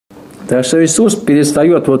Так что Иисус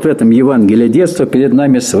перестает вот в этом Евангелии детства перед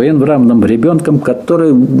нами своенравным ребенком,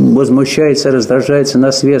 который возмущается, раздражается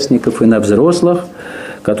на сверстников и на взрослых,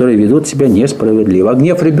 которые ведут себя несправедливо. А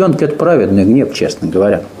гнев ребенка – это праведный гнев, честно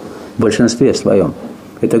говоря, в большинстве своем.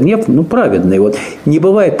 Это гнев, праведный. Вот не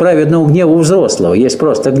бывает праведного гнева у взрослого, есть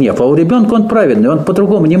просто гнев. А у ребенка он праведный, он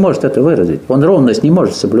по-другому не может это выразить. Он ровность не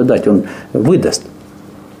может соблюдать, он выдаст.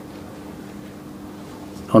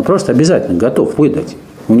 Он просто обязательно готов выдать.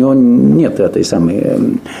 У него нет этой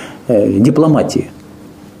самой дипломатии.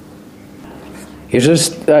 И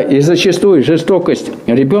зачастую жестокость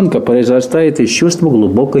ребенка произрастает из чувства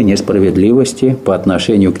глубокой несправедливости по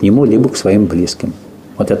отношению к нему, либо к своим близким.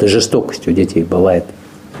 Вот эта жестокость у детей бывает.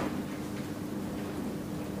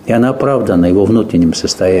 И она оправдана его внутренним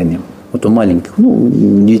состоянием. Вот у маленьких,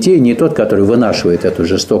 детей не тот, который вынашивает эту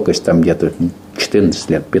жестокость там где-то 14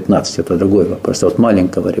 лет, 15, это другой вопрос. А вот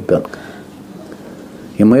маленького ребенка.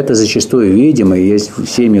 И мы это зачастую видим, и есть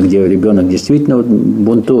семьи, где ребенок действительно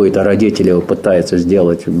бунтует, а родители его пытаются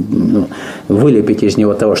сделать, вылепить из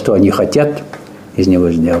него того, что они хотят из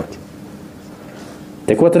него сделать.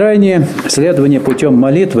 Так вот, раннее следование путем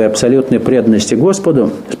молитвы и абсолютной преданности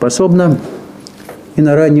Господу способно и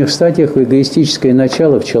на ранних стадиях эгоистическое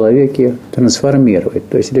начало в человеке трансформировать.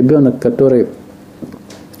 То есть ребенок, который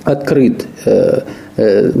открыт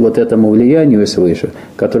вот этому влиянию свыше,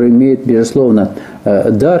 который имеет, безусловно,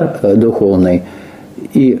 дар духовный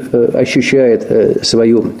и ощущает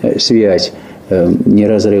свою связь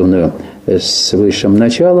неразрывную с высшим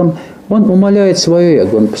началом, он умаляет свое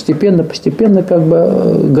эго, он постепенно как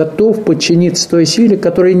бы готов подчиниться той силе,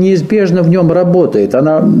 которая неизбежно в нем работает.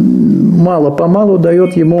 Она мало-помалу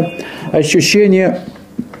дает ему ощущение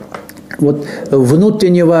вот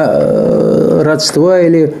внутреннего родства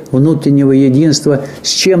или внутреннего единства с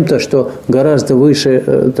чем-то, что гораздо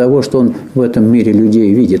выше того, что он в этом мире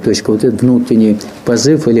людей видит. То есть вот этот внутренний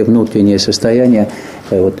позыв или внутреннее состояние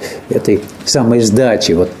вот этой самой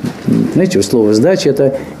сдачи. Вот, знаете, слово «сдача» –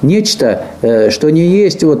 это нечто, что не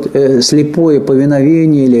есть вот слепое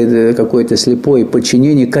повиновение или какое-то слепое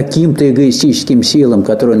подчинение каким-то эгоистическим силам,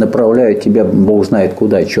 которые направляют тебя, Бог знает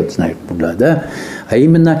куда, черт знает куда, да? А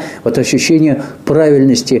именно вот ощущение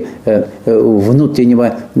правильности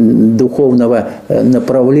внутреннего духовного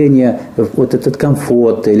направления, вот этот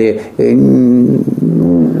комфорт или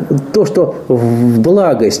то, что в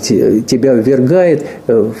благость тебя ввергает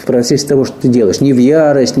в процессе того, что ты делаешь. Не в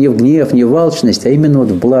ярость, не в гнев, не в алчность, а именно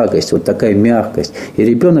вот в благость, вот такая мягкость. И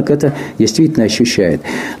ребенок это действительно ощущает.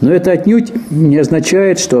 Но это отнюдь не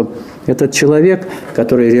означает, что этот человек,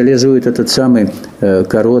 который реализует этот самый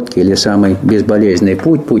короткий или самый безболезненный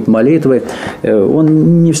путь молитвы,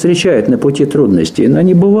 он не встречает на пути трудностей. Но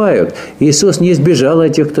они бывают. Иисус не избежал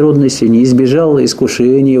этих трудностей, не избежал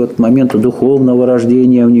искушений. Вот к моменту духовного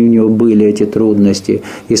рождения у него были эти трудности,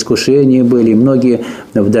 искушения были. Многие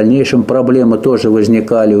в дальнейшем проблемы тоже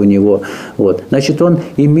возникали у него. Вот. Значит, он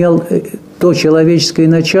имел то человеческое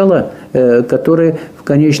начало, которое в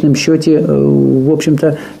конечном счете, в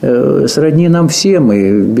общем-то, сродни нам всем.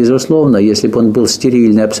 И, безусловно, если бы он был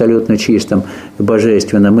стерильный, абсолютно чистым,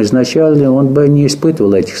 божественным изначально, он бы не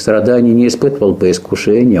испытывал этих страданий, не испытывал бы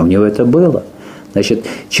искушения. У него это было. Значит,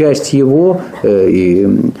 часть его и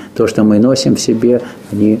то, что мы носим в себе,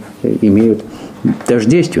 они имеют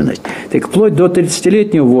тождественность. Так вплоть до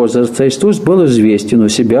 30-летнего возраста Иисус был известен у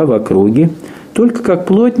себя в округе только как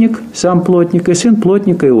плотник, сам плотник и сын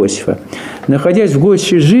плотника Иосифа. Находясь в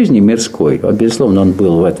гуще жизни мирской, безусловно, он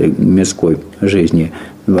был в этой мирской жизни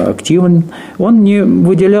активен, он не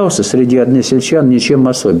выделялся среди односельчан ничем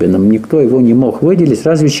особенным. Никто его не мог выделить,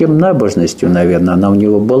 разве чем набожностью, наверное. Она у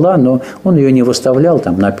него была, но он ее не выставлял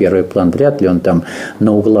там на первый план. Вряд ли он там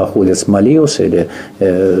на углах улиц молился или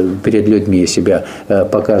перед людьми себя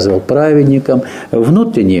показывал праведником.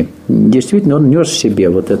 Внутренне, действительно, он нес в себе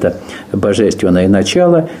вот это божественное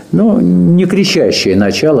начало, но не кричащее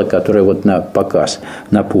начало, которое вот на показ,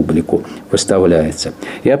 на публику выставляется.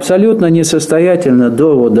 И абсолютно несостоятельно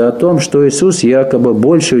довода о том, что Иисус якобы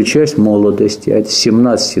большую часть молодости, от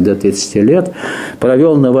 17 до 30 лет,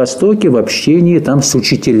 провел на Востоке в общении там с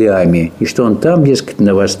учителями. И что он там, дескать,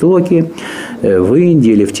 на Востоке, в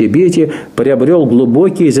Индии или в Тибете приобрел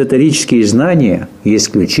глубокие эзотерические знания и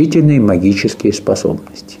исключительные магические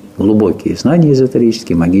способности. Глубокие знания,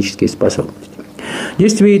 эзотерические, магические способности.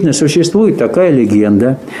 Действительно, существует такая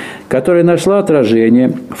легенда, которая нашла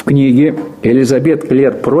отражение в книге Элизабет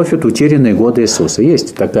Клэр «Профит. Утерянные годы Иисуса».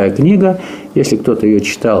 Есть такая книга, если кто-то ее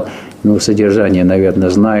читал, содержание, наверное,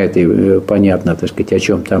 знает и понятно, так сказать, о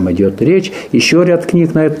чем там идет речь. Еще ряд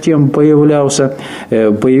книг на эту тему появлялся.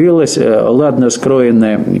 Появилось ладно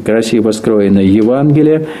скроенное, красиво скроенное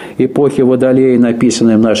Евангелие эпохи Водолея,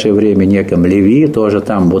 написанное в наше время неким Леви, тоже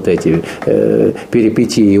там вот эти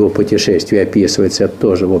перипетии его путешествия описываются. Это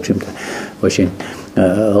тоже, в общем-то, очень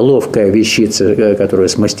ловкая вещица, которую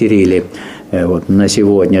смастерили на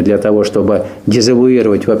сегодня для того, чтобы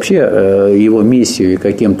дезавуировать вообще его миссию и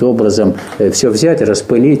каким-то образом все взять,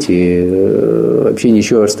 распылить и вообще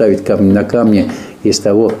ничего оставить камень на камне из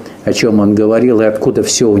того, о чем он говорил и откуда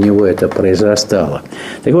все у него это произрастало.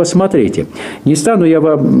 Так вот, смотрите, не стану я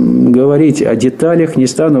вам говорить о деталях, не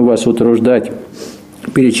стану вас утруждать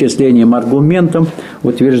перечислением аргументов,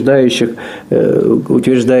 утверждающих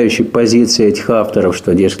позиции этих авторов,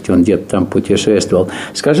 что, дескать, он где-то там путешествовал.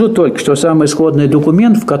 Скажу только, что самый исходный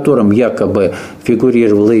документ, в котором якобы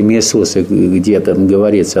фигурировало имя Иисуса, где-то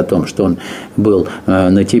говорится о том, что он был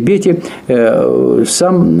на Тибете,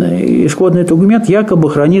 сам исходный документ якобы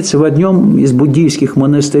хранится в одном из буддийских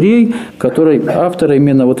монастырей, который автор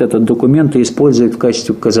именно вот этот документ использует в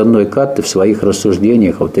качестве указанной карты в своих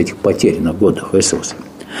рассуждениях о вот этих потерянных годах Иисуса.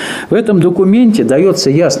 В этом документе дается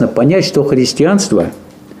ясно понять, что христианство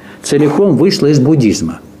целиком вышло из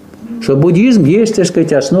буддизма. Что буддизм есть, так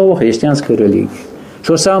сказать, основа христианской религии.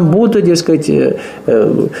 Что сам Будда, дескать,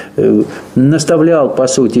 наставлял, по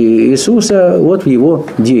сути, Иисуса вот в его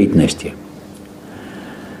деятельности.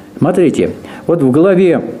 Смотрите, вот в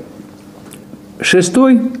главе 6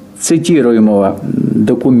 цитируемого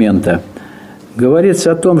документа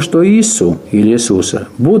говорится о том, что Иису или Иисуса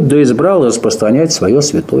Будда избрал распространять свое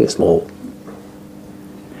святое слово.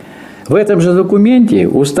 В этом же документе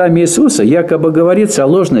устами Иисуса якобы говорится о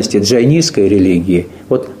ложности джайнистской религии.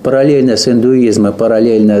 Вот параллельно с индуизмом,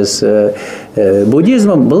 параллельно с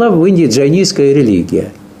буддизмом была в Индии джайнистская религия.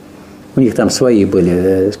 У них там свои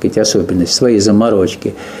были, так сказать, особенности, свои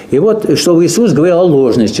заморочки. И вот, что Иисус говорил о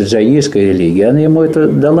ложности джайнистской религии. Она ему это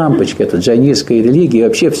до лампочки, это джайнистская религия. И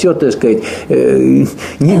вообще все, так сказать, не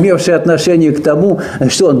имевшее отношения к тому,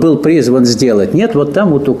 что он был призван сделать. Нет, вот там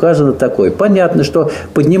вот указано такое. Понятно, что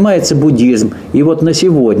поднимается буддизм. И вот на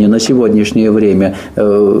сегодняшнее время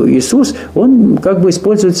Иисус, он как бы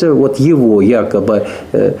используется, вот его якобы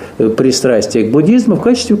пристрастие к буддизму в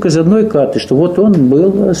качестве указанной карты, что вот он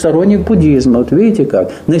был сторонник буддизма. Вот видите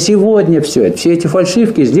как? На сегодня все это. Все эти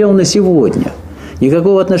фальшивки сделаны сегодня.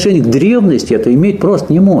 Никакого отношения к древности это иметь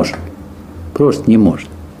просто не может. Просто не может.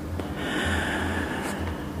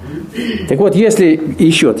 Так вот, если,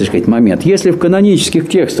 еще, так сказать, момент, если в канонических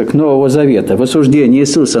текстах Нового Завета в осуждении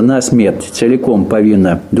Иисуса на смерть целиком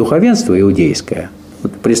повинно духовенство иудейское,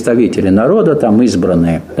 вот представители народа, там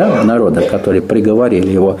избранные, да, народа, которые приговорили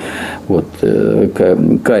его вот, к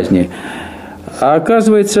казни, а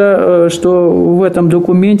оказывается, что в этом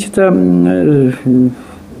документе-то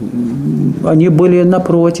они были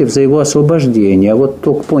напротив, за его освобождение. А вот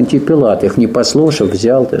только Понтий Пилат, их не послушав,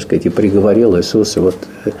 взял, так сказать, и приговорил Иисуса вот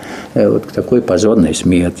к такой позорной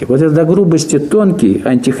смерти. Вот это до грубости тонкий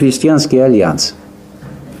антихристианский альянс.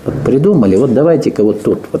 Вот придумали, вот давайте-ка вот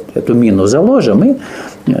тут вот эту мину заложим, и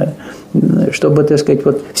чтобы, так сказать,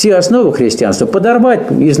 вот все основы христианства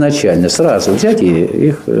подорвать изначально, сразу взять и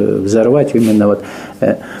их взорвать именно вот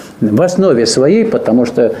в основе своей, потому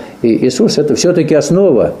что Иисус – это все-таки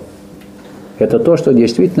основа. Это то, что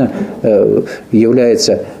действительно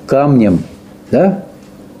является камнем, да,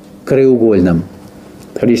 краеугольным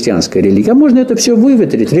христианской религии. А можно это все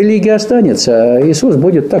выветрить, религия останется, а Иисус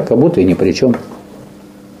будет так, как будто и ни при чем.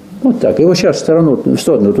 Вот так. Его сейчас в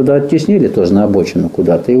сторону туда оттеснили, тоже на обочину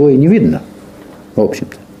куда-то. Его и не видно, в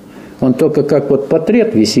общем-то. Он только как вот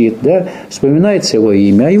портрет висит, да, вспоминается его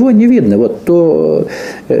имя, а его не видно. Вот то,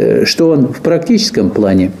 что он в практическом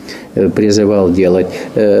плане призывал делать,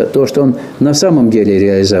 то, что он на самом деле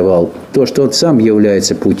реализовал, то, что он сам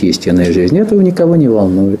является путь истинной жизни, этого никого не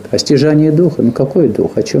волнует. А стяжание духа, ну какой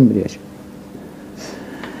дух, о чем речь?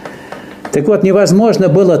 Так вот, невозможно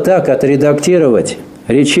было так отредактировать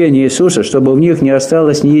речения Иисуса, чтобы в них не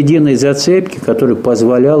осталось ни единой зацепки, которая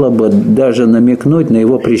позволяла бы даже намекнуть на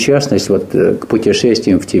его причастность вот к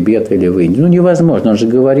путешествиям в Тибет или в Индию. Ну, невозможно, он же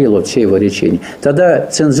говорил вот все его речения. Тогда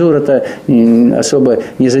цензура-то особо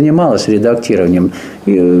не занималась редактированием.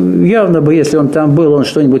 И явно бы, если он там был, он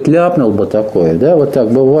что-нибудь ляпнул бы такое, да, вот так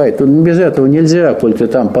бывает. Без этого нельзя, коль ты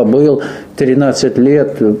там побыл 13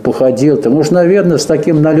 лет, походил, ты, может, наверное, с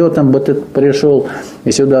таким налетом бы ты пришел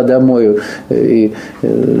и сюда домой, и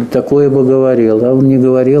такое бы говорил. А он не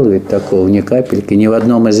говорил ведь такого, ни капельки. Ни в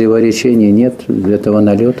одном из его речений нет этого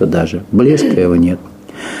налета даже. Блеска его нет.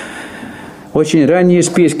 Очень ранние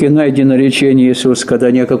списки найдено речения Иисуса,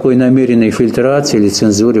 когда ни о какой намеренной фильтрации или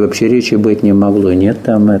цензуре вообще речи быть не могло. Нет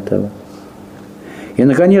там этого. И,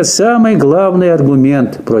 наконец, самый главный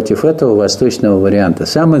аргумент против этого восточного варианта.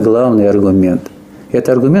 Самый главный аргумент.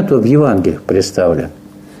 Это аргумент в Евангелиях представлен.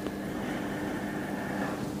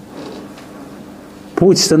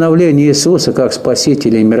 Путь становления Иисуса как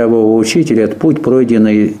Спасителя и мирового Учителя – это путь,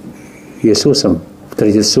 пройденный Иисусом в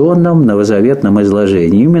традиционном новозаветном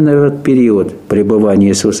изложении. Именно в этот период пребывания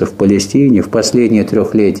Иисуса в Палестине, в последние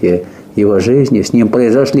трехлетия его жизни, с ним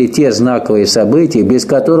произошли те знаковые события, без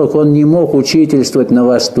которых он не мог учительствовать на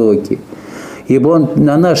Востоке. Ибо он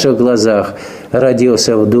на наших глазах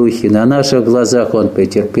родился в духе, на наших глазах он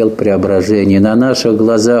претерпел преображение, на наших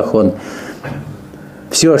глазах он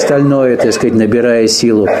все остальное, так сказать, набирая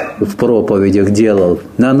силу в проповедях делал.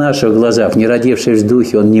 На наших глазах, не родившись в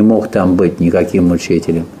духе, он не мог там быть никаким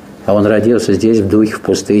учителем. А он родился здесь в духе, в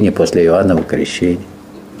пустыне, после Иоаннова крещения.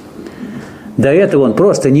 До этого он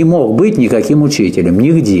просто не мог быть никаким учителем,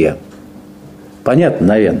 нигде. Понятно,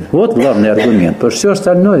 наверное? Вот главный аргумент. Потому что все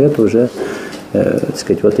остальное, это уже, так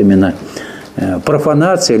сказать, вот именно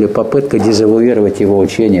профанация или попытка дезавуировать его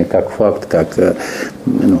учение как факт, как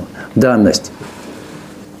данность.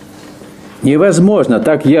 Невозможно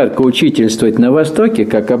так ярко учительствовать на Востоке,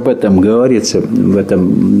 как об этом говорится в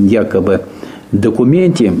этом якобы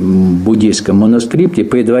документе, буддийском манускрипте,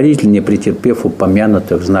 предварительно не претерпев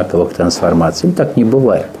упомянутых знаковых трансформаций. Так не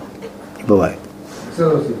бывает. Не бывает.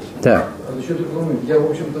 Александр Васильевич, да. Еще такой момент. Я, в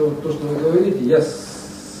общем-то, вот то, что вы говорите, я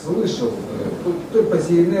слышал, то по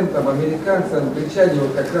CNN, там, американцы, англичане,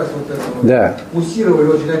 вот как раз вот это да. муссировали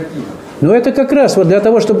очень активно. Но это как раз вот для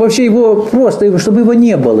того, чтобы вообще его просто, чтобы его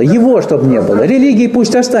не было, его чтобы не было. Религии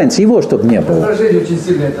пусть останется, его чтобы не было. Раздражение очень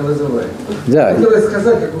сильно это вызывает. Да. Хотелось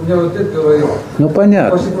сказать, как у меня вот дед говорил. Ну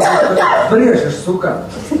понятно. Брешешь, сука.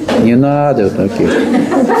 Не надо вот таких.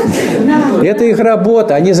 Это их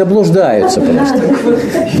работа, они заблуждаются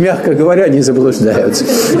просто. Мягко говоря, они заблуждаются.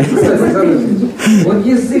 Вот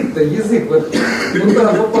язык-то, язык, вот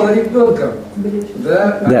туда попал ребенком,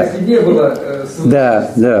 да, а да. если не было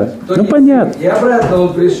да, да. Ну не, понятно. И обратно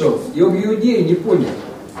он пришел, и он иудеи не понял.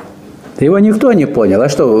 Его никто не понял. А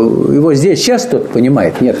что, его здесь сейчас кто-то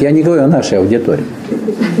понимает? Нет, я не говорю о нашей аудитории.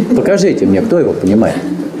 Покажите мне, кто его понимает.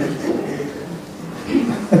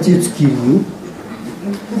 Отец Кирилл.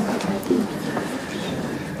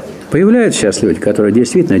 Появляются сейчас люди, которые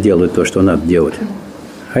действительно делают то, что надо делать.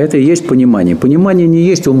 А это и есть понимание. Понимание не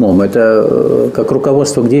есть умом. Это как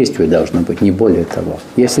руководство к действию должно быть, не более того.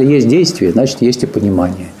 Если есть действие, значит, есть и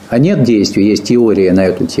понимание. А нет действия, есть теория на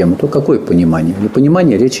эту тему, то какое понимание? Для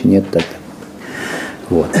понимания речи нет тогда.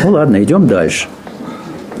 Вот. Ну ладно, идем дальше.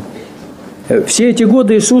 Все эти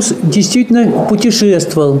годы Иисус действительно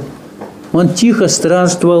путешествовал. Он тихо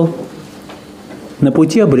странствовал на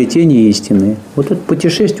пути обретения истины. Вот это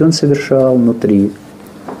путешествие он совершал внутри.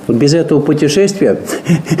 Вот без этого путешествия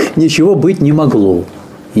ничего быть не могло.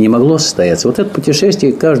 И не могло состояться. Вот это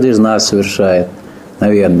путешествие каждый из нас совершает,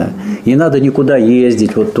 наверное. Не надо никуда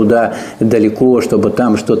ездить, вот туда далеко, чтобы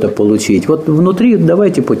там что-то получить. Вот внутри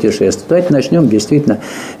давайте путешествовать. Давайте начнем действительно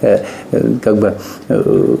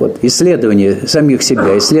вот, исследование самих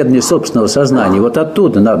себя, исследование собственного сознания. Вот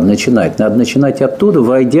оттуда надо начинать. Надо начинать оттуда,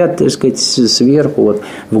 войдя, так сказать, сверху вот,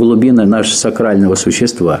 в глубины нашего сакрального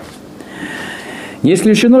существа. Не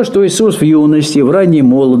исключено, что Иисус в юности, в ранней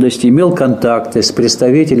молодости имел контакты с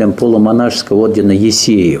представителем полумонашеского ордена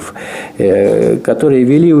Есеев, которые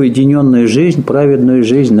вели уединенную жизнь, праведную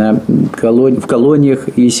жизнь в колониях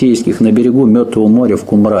есейских на берегу Мертвого моря в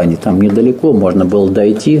Кумране. Там недалеко можно было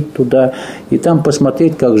дойти туда и там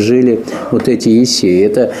посмотреть, как жили вот эти есеи.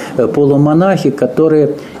 Это полумонахи,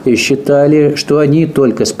 которые считали, что они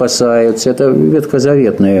только спасаются. Это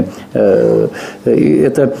ветхозаветные,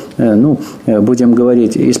 это, будем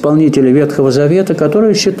говорить, исполнители Ветхого Завета,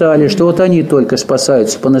 которые считали, что вот они только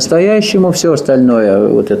спасаются по-настоящему, все остальное,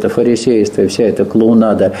 вот это фарисейство и вся эта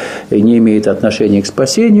клоунада не имеет отношения к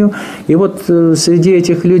спасению. И вот среди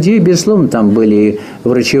этих людей, безусловно, там были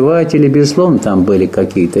врачеватели, безусловно, там были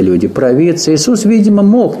какие-то люди провидцы. Иисус, видимо,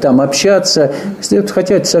 мог там общаться,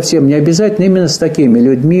 хотя это совсем не обязательно, именно с такими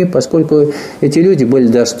людьми, поскольку эти люди были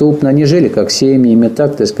доступны, они жили как семьями,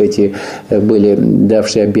 так, так сказать, и были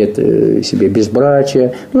давшие обет себе безбрачия,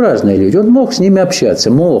 разные люди. Он мог с ними общаться,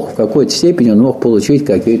 в какой-то степени он мог получить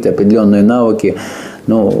какие-то определенные навыки,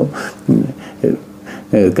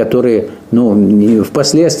 которые,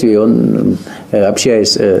 впоследствии он,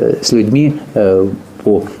 общаясь с людьми,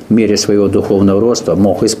 по мере своего духовного роста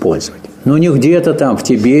мог использовать. Но не где-то там в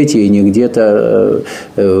Тибете, и не где-то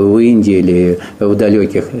в Индии или в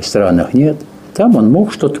далеких странах. Нет. Там он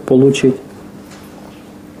мог что-то получить.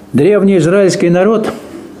 Древний израильский народ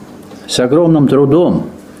с огромным трудом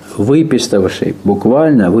выпистывавший,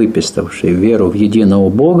 буквально выпистывавший веру в единого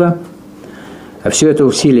Бога, а все это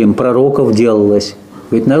усилием пророков делалось.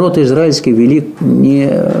 Ведь народ израильский велик не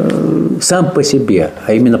сам по себе,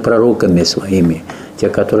 а именно пророками своими, те,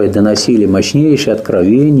 которые доносили мощнейшие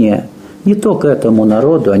откровения. Не только этому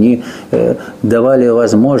народу, они давали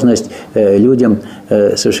возможность людям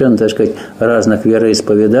совершенно, так сказать, разных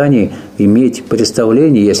вероисповеданий иметь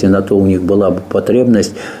представление, если на то у них была бы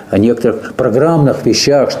потребность, о некоторых программных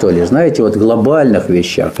вещах, что ли, знаете, вот глобальных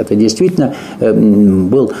вещах. Это действительно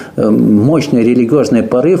был мощный религиозный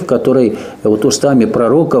порыв, который вот устами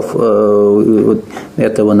пророков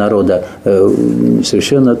этого народа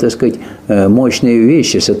совершенно, так сказать, мощные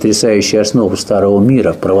вещи, сотрясающие основу старого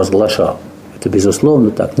мира, провозглашал. Это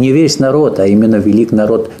безусловно так. Не весь народ, а именно велик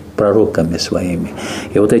народ пророками своими.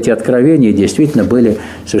 И вот эти откровения действительно были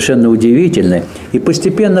совершенно удивительны. И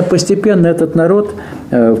постепенно этот народ,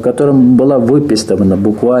 в котором была выпистована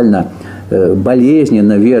буквально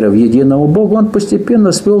болезненно вера в единого Бога, он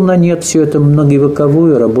постепенно свел на нет всю эту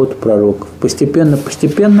многовековую работу пророков. Постепенно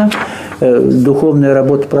духовная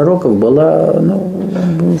работа пророков была,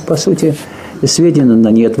 по сути, сведена на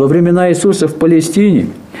нет. Во времена Иисуса в Палестине,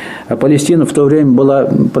 а Палестина в то время была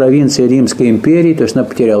провинцией Римской империи, то есть она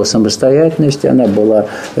потеряла самостоятельность, она была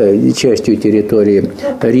частью территории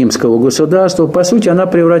римского государства. По сути, она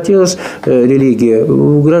превратилась, религия,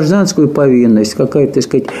 в гражданскую повинность, какая-то, так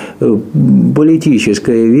сказать,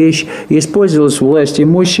 политическая вещь, и использовалась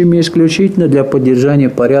властимущими исключительно для поддержания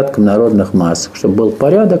порядка в народных массах, чтобы был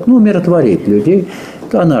порядок, умиротворить людей,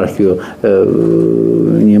 анархию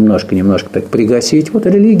немножко так пригасить. Вот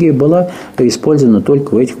религия была использована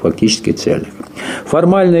только в этих фактически целях.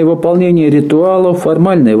 Формальное выполнение ритуалов,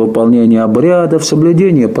 формальное выполнение обрядов,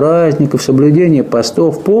 соблюдение праздников, соблюдение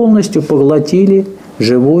постов полностью поглотили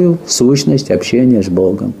живую сущность общения с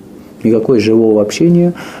Богом. Никакой живого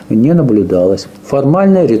общения не наблюдалось.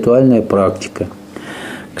 Формальная ритуальная практика.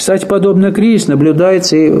 Кстати, подобный кризис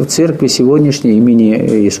наблюдается и в церкви сегодняшней имени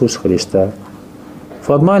Иисуса Христа.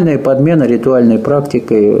 Формальная подмена ритуальной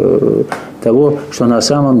практикой того, что на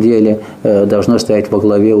самом деле должно стоять во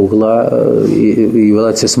главе угла и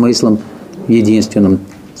являться смыслом единственным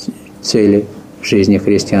цели жизни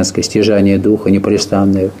христианской, стяжание духа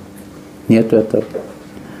непрестанное. Нет этого.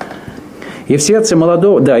 И в сердце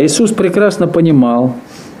молодого... Да, Иисус прекрасно понимал,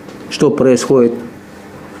 что происходит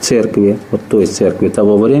в церкви, вот той церкви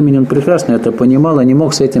того времени. Он прекрасно это понимал и не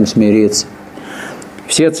мог с этим смириться.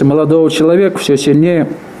 В сердце молодого человека все сильнее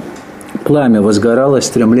пламя возгоралось,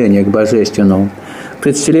 стремление к божественному. В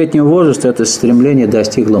 30-летнем возрасте это стремление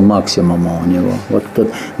достигло максимума у него. Вот тот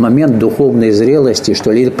момент духовной зрелости,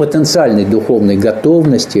 что ли, или потенциальной духовной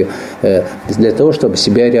готовности для того, чтобы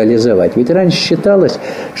себя реализовать. Ведь раньше считалось,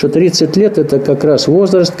 что 30 лет – это как раз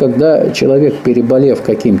возраст, когда человек, переболев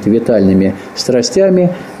какими-то витальными страстями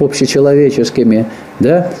общечеловеческими,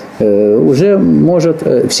 да, уже может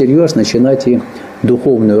всерьез начинать и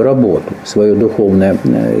духовную работу, свое духовное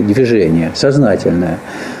движение, сознательное.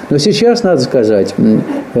 Но сейчас, надо сказать,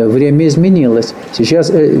 время изменилось.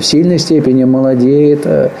 Сейчас в сильной степени молодеет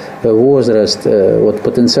возраст,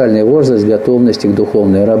 потенциальный возраст готовности к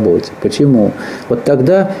духовной работе. Почему? Вот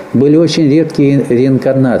тогда были очень редкие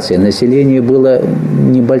реинкарнации. Население было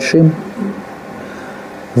небольшим.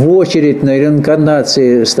 В очередь на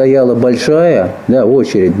реинкарнации стояла большая, да,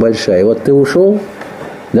 очередь большая. Вот ты ушел,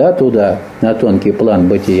 да, туда, на тонкий план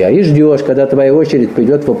бытия, и ждешь, когда твоя очередь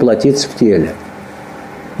придет воплотиться в теле.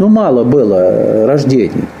 Мало было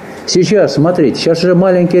рождений. Сейчас, смотрите, сейчас уже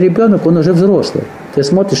маленький ребенок, он уже взрослый. Ты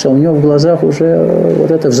смотришь, а у него в глазах уже вот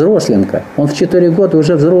эта взросленка. Он в 4 года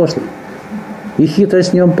уже взрослый. И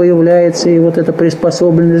хитрость в нем появляется, и вот эта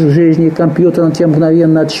приспособленность к жизни, и компьютер он тебе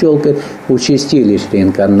мгновенно отщелкает. Участились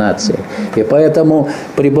реинкарнации. И поэтому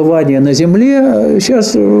пребывание на Земле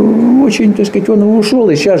сейчас очень, так сказать, он ушел,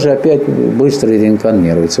 и сейчас же опять быстро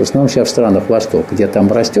реинкарнируется. В основном сейчас в странах Востока, где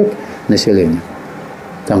там растет население.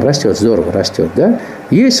 Там растет, здорово растет, да?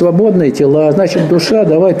 Есть свободные тела, значит, душа,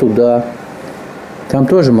 давай туда. Там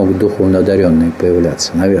тоже могут духовно одаренные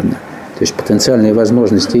появляться, наверное. То есть потенциальные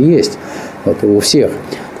возможности есть у всех.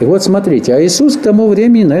 И вот смотрите, а Иисус к тому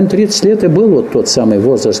времени, наверное, 30 лет и был вот тот самый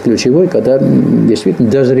возраст ключевой, когда действительно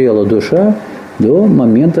дозрела душа до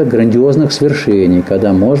момента грандиозных свершений,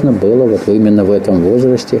 когда можно было вот именно в этом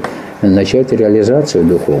возрасте начать реализацию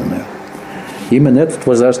духовную. Именно этот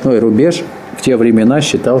возрастной рубеж в те времена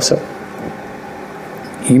считался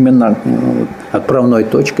именно отправной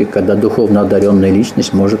точкой, когда духовно одаренная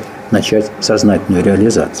личность может начать сознательную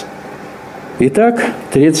реализацию. Итак,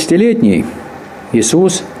 30-летний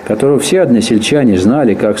Иисус, которого все односельчане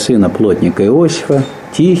знали как сына плотника Иосифа,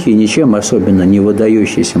 тихий, ничем особенно не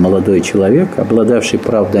выдающийся молодой человек, обладавший,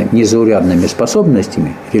 правда, незаурядными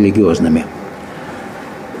способностями религиозными,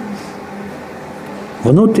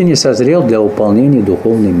 внутренне созрел для выполнения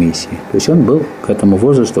духовной миссии. То есть он был к этому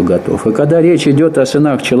возрасту готов. И когда речь идет о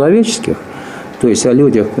сынах человеческих, то есть о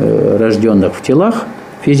людях, рожденных в телах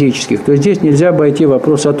физических, то здесь нельзя обойти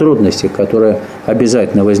вопрос о трудностях, которые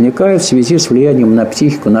обязательно возникают в связи с влиянием на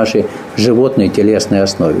психику нашей животной телесной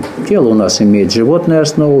основы. Тело у нас имеет животную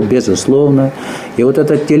основу, безусловно. И вот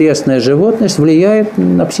эта телесная животность влияет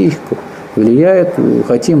на психику. Влияет,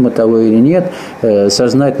 хотим мы того или нет,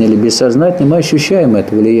 сознательно или бессознательно, мы ощущаем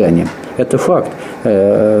это влияние. Это факт,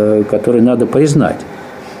 который надо признать.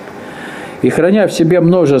 И храня в себе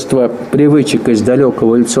множество привычек из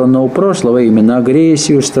далекого эволюционного прошлого, именно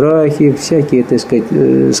агрессию, страхи, всякие, так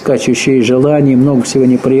сказать, скачущие желания, много всего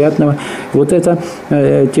неприятного, вот эта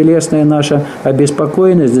телесная наша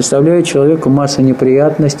обеспокоенность доставляет человеку массу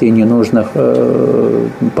неприятностей и ненужных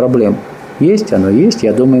проблем. Есть, оно есть,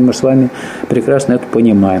 я думаю, мы с вами прекрасно это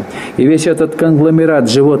понимаем. И весь этот конгломерат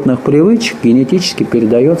животных привычек генетически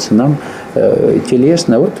передается нам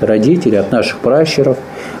телесно от родителей, от наших пращуров,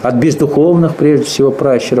 от бездуховных, прежде всего,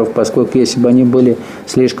 пращуров, поскольку если бы они были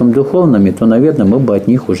слишком духовными, то, наверное, мы бы от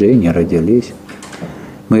них уже и не родились.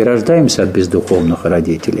 Мы и рождаемся от бездуховных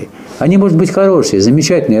родителей. Они, может быть, хорошие,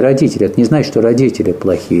 замечательные родители. Это не значит, что родители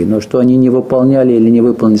плохие, но что они не выполняли или не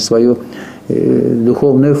выполнили свою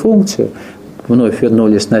духовную функцию, вновь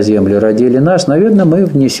вернулись на землю, родили нас, наверное, мы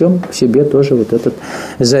внесем в себе тоже вот этот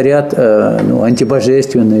заряд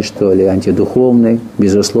антибожественный, что ли, антидуховный,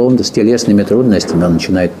 безусловно, с телесными трудностями он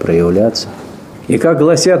начинает проявляться. И как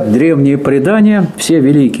гласят древние предания, все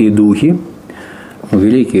великие духи,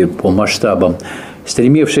 великие по масштабам,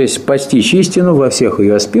 стремившись постичь истину во всех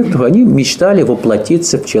ее аспектах, они мечтали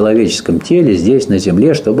воплотиться в человеческом теле здесь, на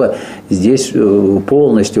земле, чтобы здесь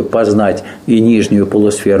полностью познать и нижнюю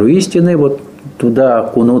полусферу истины, вот туда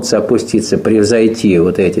окунуться, опуститься, превзойти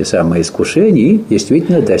вот эти самые искушения и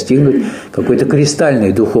действительно достигнуть какой-то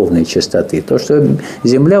кристальной духовной чистоты. То, что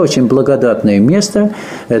земля очень благодатное место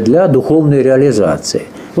для духовной реализации.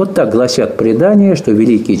 Вот так гласят предания, что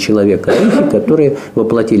великие человека-духи, которые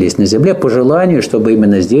воплотились на земле по желанию, чтобы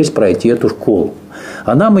именно здесь пройти эту школу.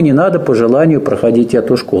 А нам и не надо по желанию проходить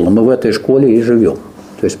эту школу. Мы в этой школе и живем.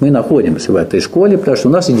 То есть мы находимся в этой школе, потому что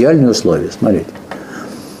у нас идеальные условия. Смотрите.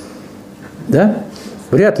 Да?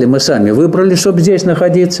 Вряд ли мы сами выбрали, чтобы здесь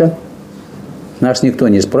находиться. Нас никто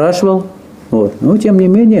не спрашивал. Вот. Но, тем не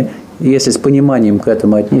менее, если с пониманием к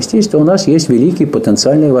этому отнестись, то у нас есть великие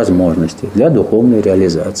потенциальные возможности для духовной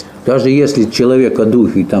реализации. Даже если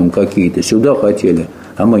человека-духи там какие-то сюда хотели,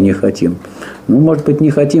 а мы не хотим. Может быть, не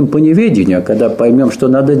хотим по неведению, а когда поймем, что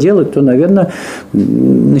надо делать, то, наверное,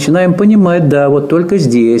 начинаем понимать, да, вот только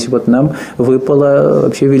здесь вот нам выпала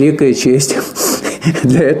вообще великая честь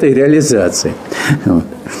для этой реализации. Вот.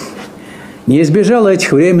 Не избежал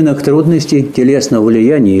этих временных трудностей телесного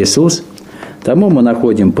влияния Иисус. Тому мы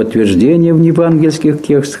находим подтверждение в евангельских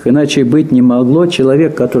текстах, иначе быть не могло.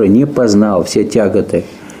 Человек, который не познал все тяготы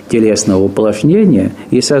телесного воплощения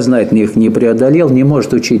и сознательно их не преодолел, не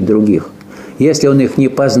может учить других. Если он их не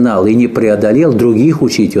познал и не преодолел, других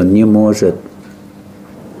учить он не может.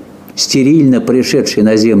 Стерильно пришедший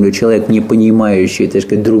на землю человек, не понимающий, так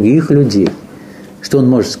сказать, других людей, что он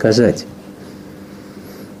может сказать?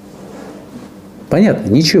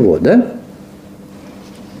 Понятно? Ничего, да?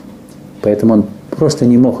 Поэтому он просто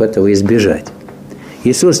не мог этого избежать.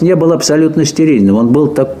 Иисус не был абсолютно стерильным, он был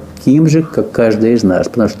таким же, как каждый из нас,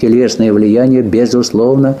 потому что телесное влияние,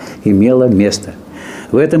 безусловно, имело место.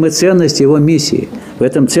 В этом и ценность его миссии. В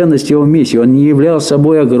этом ценность его миссии. Он не являл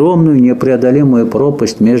собой огромную непреодолимую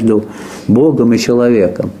пропасть между Богом и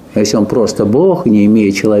человеком. Если он просто Бог, не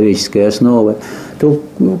имея человеческой основы, то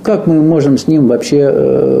как мы можем с ним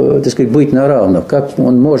вообще, так сказать, быть на равных? Как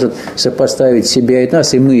он может сопоставить себя и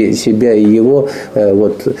нас, и мы себя и его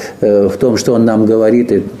в том, что он нам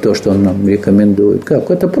говорит, и то, что он нам рекомендует?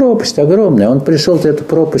 Как? Это пропасть огромная. Он пришел в эту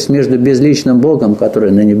пропасть между безличным Богом,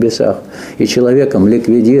 который на небесах, и человеком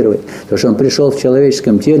ликвидировать. Потому что он пришел в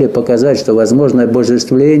человеческом теле показать, что возможно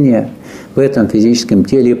обожествление в этом физическом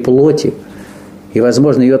теле плоти, и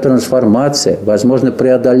возможно ее трансформация, возможно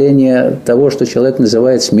преодоление того, что человек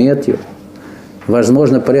называет смертью,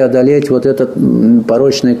 возможно преодолеть вот этот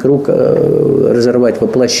порочный круг, разорвать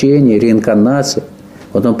воплощение, реинкарнацию.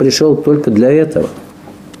 Вот он пришел только для этого.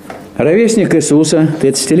 Ровесник Иисуса,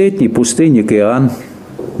 30-летний пустынник Иоанн,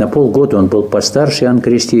 На полгода он был постарше, Иоанн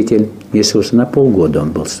Креститель Иисуса, на полгода он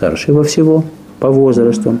был старше его всего по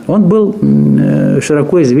возрасту. Он был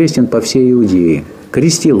широко известен по всей Иудее.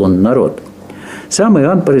 Крестил он народ. Сам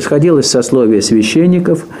Иоанн происходил из сословия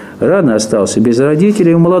священников, рано остался без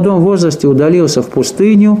родителей, в молодом возрасте удалился в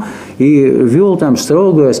пустыню и вел там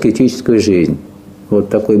строгую аскетическую жизнь. Вот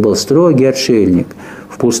такой был строгий отшельник.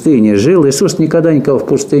 В пустыне жил. Иисус никогда никого в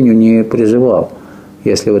пустыню не призывал.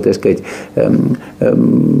 Если вы, так сказать,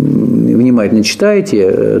 внимательно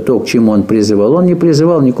читаете то, к чему он призывал, он не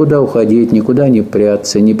призывал никуда уходить, никуда не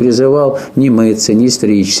прятаться, не призывал не мыться, не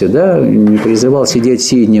стричься, да? Не призывал сидеть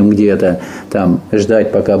сиднем где-то, там,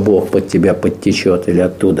 ждать, пока Бог под тебя подтечет или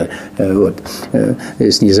оттуда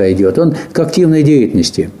снизойдет. Он к активной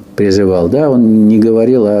деятельности призывал, да, он не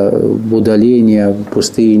говорил о удалении, о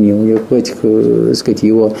пустыне, в этих, так сказать,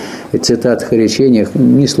 его цитатах и речениях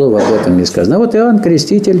ни слова об этом не сказано. А вот Иоанн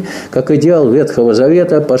Креститель, как идеал Ветхого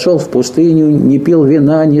Завета, пошел в пустыню, не пил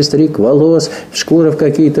вина, не стриг волос, в шкуры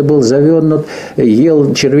какие-то был завернут,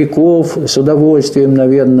 ел червяков с удовольствием,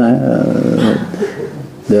 наверное.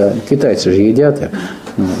 Да, китайцы же едят их.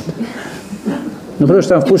 Ну, потому что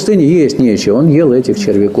там в пустыне есть нечего. Он ел этих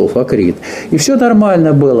червяков, акрит. И все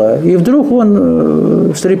нормально было. И вдруг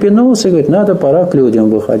он встрепенулся и говорит, пора к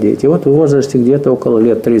людям выходить. И вот в возрасте где-то около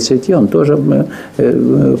лет 30 он тоже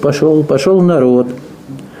пошел в народ.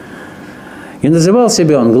 И называл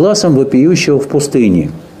себя он гласом вопиющего в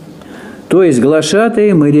пустыне. То есть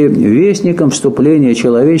глашатаем или вестником вступления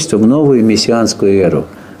человечества в новую мессианскую эру.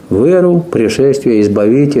 В эру пришествия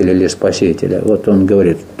Избавителя или Спасителя. Вот он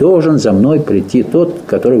говорит, должен за мной прийти тот,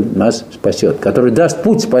 который нас спасет, который даст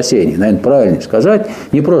путь спасения. Наверное, правильно сказать,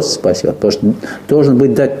 не просто спасет, потому что должен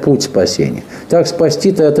быть дать путь спасения. Так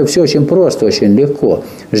спасти-то это все очень просто, очень легко.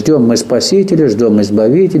 Ждем мы Спасителя, ждем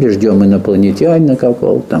Избавителя, ждем инопланетянина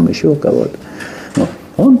какого-то, там еще кого-то. Вот.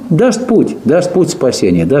 Он даст путь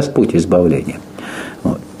спасения, даст путь избавления.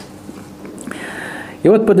 Вот. И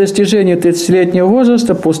вот по достижению 30-летнего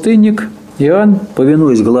возраста пустынник Иоанн,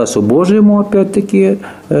 повинуясь гласу Божьему, опять-таки,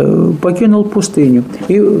 покинул пустыню.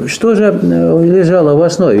 И что же лежало в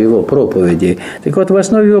основе его проповеди? Так вот, в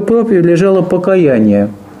основе его проповеди лежало покаяние.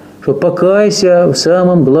 Что покайся в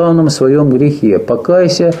самом главном своем грехе,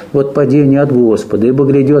 покайся в отпадении от Господа, ибо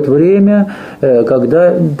грядет время,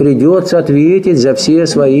 когда придется ответить за все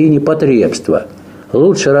свои непотребства.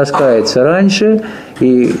 Лучше раскаяться раньше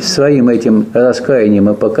и своим этим раскаянием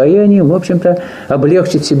и покаянием, в общем-то,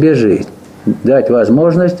 облегчить себе жизнь. Дать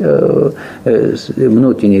возможность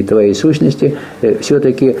внутренней твоей сущности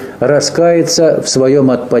все-таки раскаяться в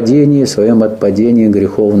своем отпадении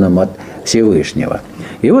греховном от Всевышнего.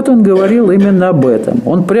 И вот он говорил именно об этом.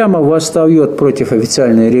 Он прямо восстает против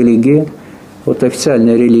официальной религии, вот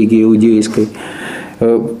официальной религии иудейской,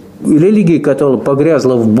 религии, которая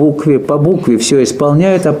погрязла в букве, по букве все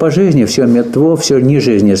исполняет, а по жизни все мертво, все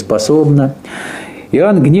нежизнеспособно.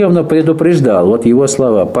 Иоанн гневно предупреждал, вот его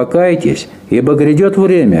слова, «Покайтесь, ибо грядет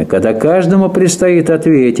время, когда каждому предстоит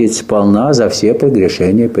ответить сполна за все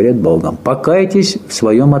прегрешения перед Богом». Покайтесь в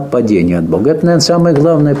своем отпадении от Бога. Это, наверное, самое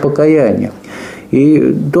главное покаяние.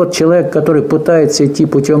 И тот человек, который пытается идти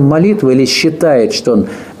путем молитвы или считает, что он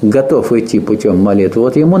готов идти путем молитвы,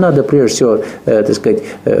 вот ему надо прежде всего, так сказать,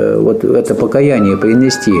 вот это покаяние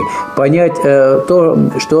принести, понять то,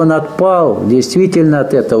 что он отпал действительно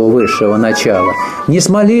от этого высшего начала. Не с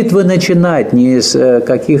молитвы начинать, не с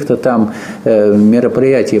каких-то там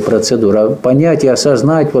мероприятий и процедур, а понять и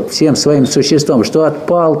осознать вот всем своим существом, что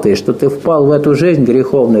отпал ты, что ты впал в эту жизнь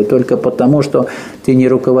греховную только потому, что ты не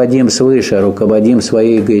руководим свыше, а руководим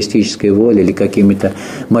своей эгоистической волей или какими-то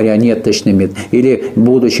марионеточными, или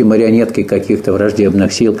будучи марионеткой каких-то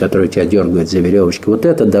враждебных сил, которые тебя дергают за веревочки. Вот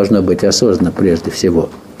это должно быть осознанно прежде всего,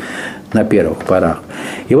 на первых порах.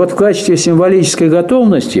 И вот в качестве символической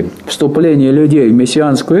готовности вступления людей в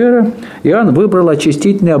мессианскую эру Иоанн выбрал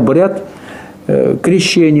очистительный обряд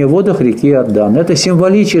крещения в водах реки Иордан. Это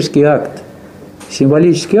символический акт.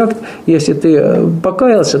 Символический акт, если ты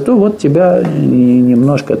покаялся, то вот тебя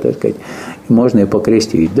немножко, так сказать, можно и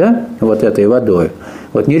покрестить, да, вот этой водой.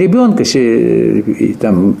 Вот не ребенка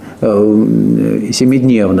там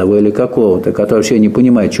 7-дневного или какого-то, который вообще не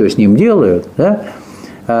понимает, что с ним делают, да,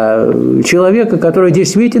 а человека, который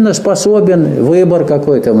действительно способен выбор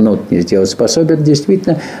какой-то внутренний сделать, способен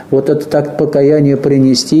действительно вот этот акт покаяния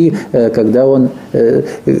принести, когда он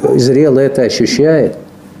зрело это ощущает.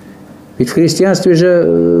 Ведь в христианстве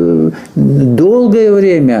же долгое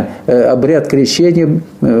время обряд крещения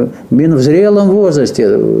именно в зрелом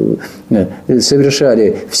возрасте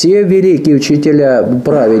совершали все великие учителя,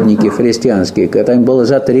 праведники христианские, когда им было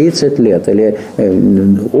за 30 лет или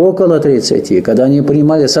около 30, когда они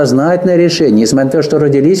принимали сознательное решение, несмотря на то, что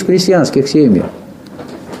родились в христианских семьях,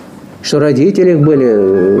 что родители их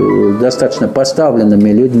были достаточно поставленными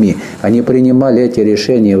людьми, они принимали эти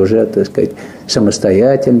решения уже, так сказать,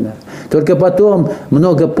 самостоятельно. Только потом,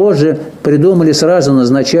 много позже, придумали сразу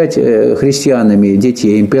назначать христианами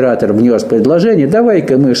детей. Император внес предложение,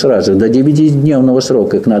 давай-ка мы сразу до 9-дневного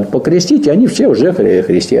срока их надо покрестить, и они все уже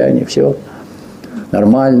христиане, все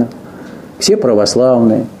нормально. Все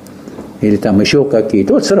православные. Или там еще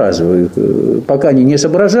какие-то. Вот сразу, пока они не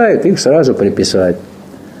соображают, их сразу приписать.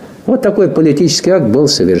 Вот такой политический акт был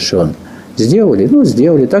совершен. Сделали,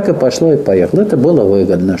 сделали, так и пошло и поехало. Это было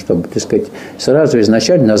выгодно, чтобы, так сказать, сразу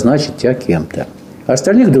изначально назначить тебя кем-то.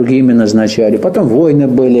 Остальных другими назначали. Потом войны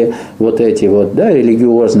были вот эти вот, да,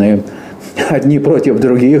 религиозные, одни против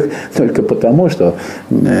других, только потому, что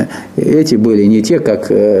эти были не те, как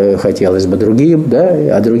хотелось бы другим, да,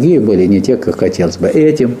 а другие были не те, как хотелось бы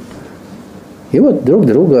этим. И вот друг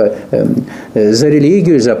друга за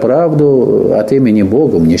религию, за правду от имени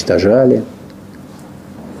Бога уничтожали.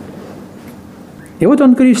 И вот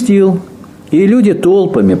он крестил. И люди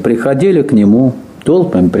толпами приходили к нему,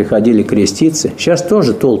 толпами приходили креститься. Сейчас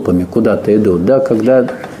тоже толпами куда-то идут, да, когда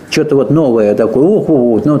что-то вот новое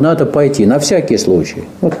такое, надо пойти, на всякий случай.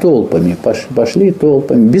 Вот толпами, пошли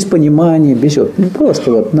толпами, без понимания, без всего.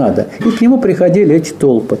 Просто вот надо. И к нему приходили эти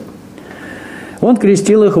толпы. Он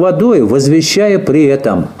крестил их водою, возвещая при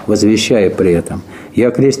этом,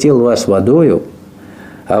 я крестил вас водою,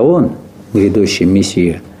 а он, грядущий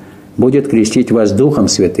Мессия, будет крестить вас Духом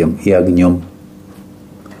Святым и огнем.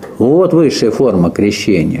 Вот высшая форма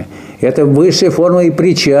крещения. Это высшая форма и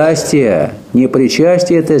причастия. Не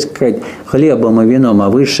причастие, так сказать, хлебом и вином, а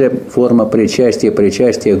высшая форма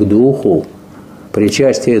причастия к Духу.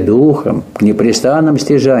 Причастие Духом, к непрестанным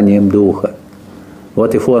стяжаниям Духа.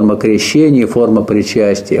 Вот и форма крещения, и форма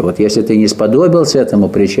причастия. Вот если ты не сподобился этому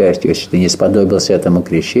причастию, если ты не сподобился этому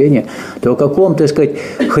крещению, то о каком, так сказать,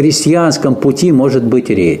 христианском пути может быть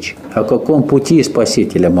речь? О каком пути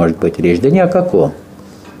Спасителя может быть речь? Да ни о каком.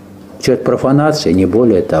 Что-то профанация, не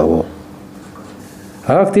более того.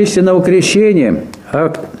 Акт истинного крещения,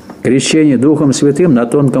 акт крещения Духом Святым на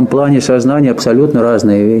тонком плане сознания абсолютно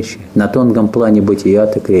разные вещи. На тонком плане бытия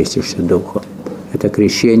ты крестишься Духом. Это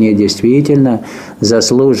крещение действительно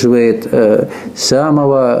заслуживает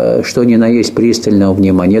самого, что ни на есть, пристального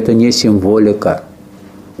внимания. Это не символика.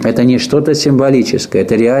 Это не что-то символическое.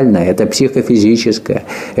 Это реальное, это психофизическое.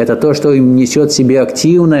 Это то, что им несет в себе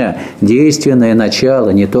активное, действенное начало,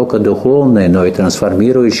 не только духовное, но и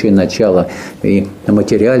трансформирующее начало и на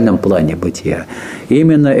материальном плане бытия.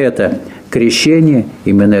 Именно это крещение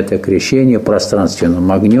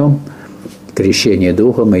пространственным огнем, крещение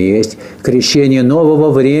Духом и есть крещение нового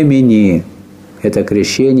времени. Это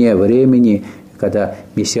крещение времени, когда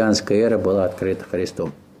мессианская эра была открыта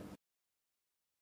Христом.